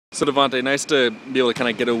So DaVonte, nice to be able to kind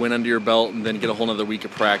of get a win under your belt and then get a whole other week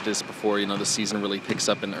of practice before the season really picks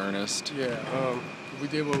up in earnest. Yeah, we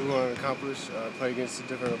did what we wanted to accomplish, play against a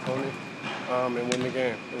different opponent, and win the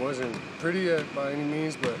game. It wasn't pretty by any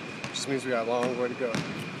means, but it just means we got a long way to go.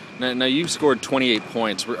 Now you scored 28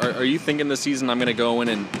 points. Are you thinking this season I'm going to go in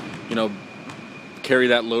and carry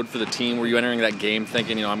that load for the team? Were you entering that game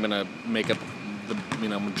thinking I'm going to make up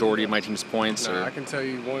the majority of my team's points? No, I can tell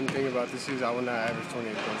you one thing about this season: I will not average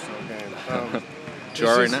 28 points in a game. You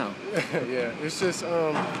are right now. Yeah, it's just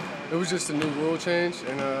it was just a new rule change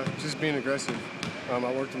and just being aggressive. I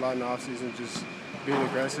worked a lot in the offseason, just being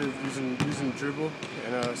aggressive, using dribble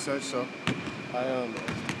and such. So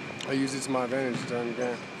I used it to my advantage during the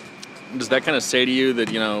game. Does that kind of say to you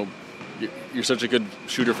that you're such a good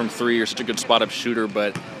shooter from three, you're such a good spot-up shooter,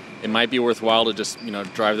 but it might be worthwhile to just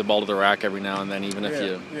drive the ball to the rack every now and then, even if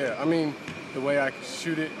you... Yeah, I mean, the way I can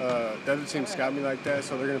shoot it, the other team scout me like that,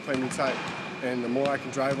 so they're going to play me tight. And the more I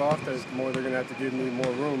can drive off, the more they're going to have to give me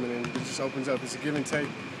more room, and then it just opens up. It's a give and take.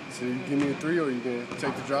 So you give me a three, or you're going to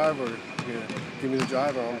take the drive, or you're going to give me the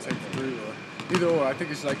drive, or I'm going to take the three, or either or. I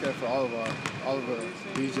think it's like that for all of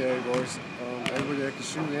DJ, Royce, everybody that can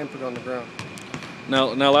shoot and put it on the ground.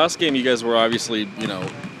 Now, last game you guys were obviously,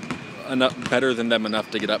 better than them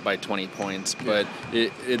enough to get up by 20 points, but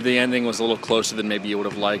the ending was a little closer than maybe you would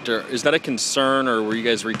have liked. Or is that a concern, or were you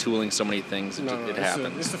guys retooling so many things that it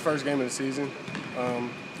happened? It's the first game of the season.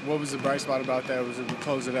 What was the bright spot about that was that we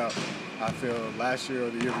closed it out. I feel last year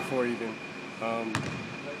or the year before even,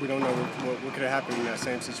 we don't know what could have happened in that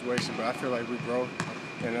same situation, but I feel like we grow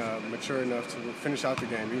and mature enough to finish out the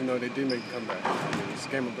game, even though they did make a comeback. I mean, it's a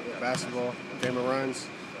game of basketball, a game of runs.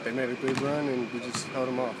 They made a big run, and we just held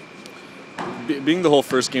them off. Being the whole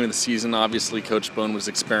first game of the season, obviously Coach Bone was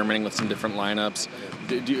experimenting with some different lineups.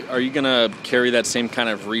 Are you going to carry that same kind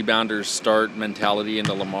of rebounder start mentality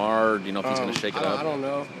into Lamar, or do you know if he's going to shake it up? I don't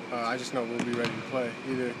know. I just know we'll be ready to play.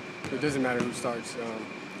 It doesn't matter who starts.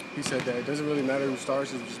 He said that it doesn't really matter who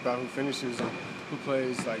starts. It's just about who finishes and who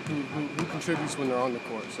plays, like who contributes when they're on the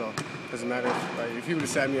court. So it doesn't matter. If he would have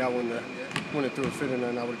sat me out when it threw a fit in,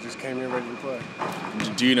 and I would have just came in ready to play.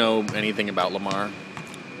 Do you know anything about Lamar?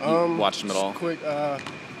 You watched him at all? Quick, Bob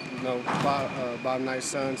Knight's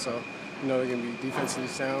son, so they're going to be defensively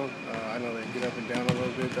sound. I know they get up and down a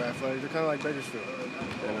little bit. They're athletic. They're kind of like Bakersfield,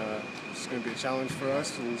 and it's going to be a challenge for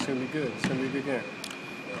us, and it's going to be good. It's going to be a good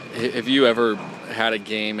game. Have you ever had a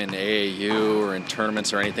game in AAU or in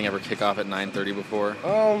tournaments or anything ever kick off at 9:30 before?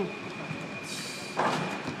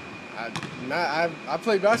 I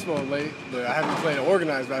played basketball late, but I haven't played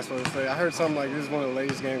organized basketball this late. I heard something like this is one of the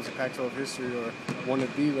latest games in Pac-12 history, or one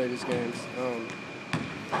of the latest games.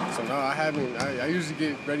 So no, I haven't. I usually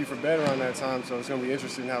get ready for bed around that time, so it's going to be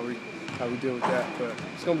interesting how we deal with that. But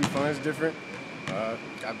it's going to be fun. It's different.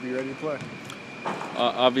 I'll be ready to play.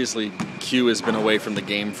 Obviously, Q has been away from the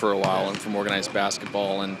game for a while and from organized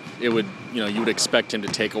basketball, and it would, you would expect him to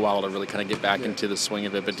take a while to really kind of get back into the swing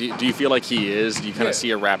of it. But do you feel like he is? Do you kind of see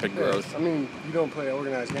a rapid growth? I mean, you don't play an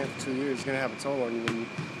organized game for 2 years. It's going to have a toll on you when you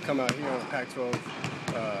come out here on a Pac-12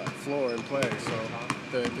 floor and play.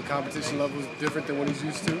 So the competition level is different than what he's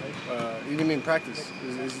used to. Even in practice,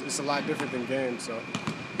 it's a lot different than games. So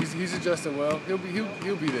he's adjusting well. He'll be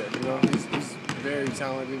there. He's very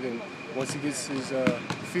talented, and once he gets his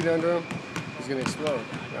feet under him, he's going to explode.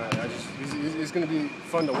 It's going to be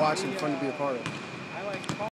fun to watch and fun to be a part of.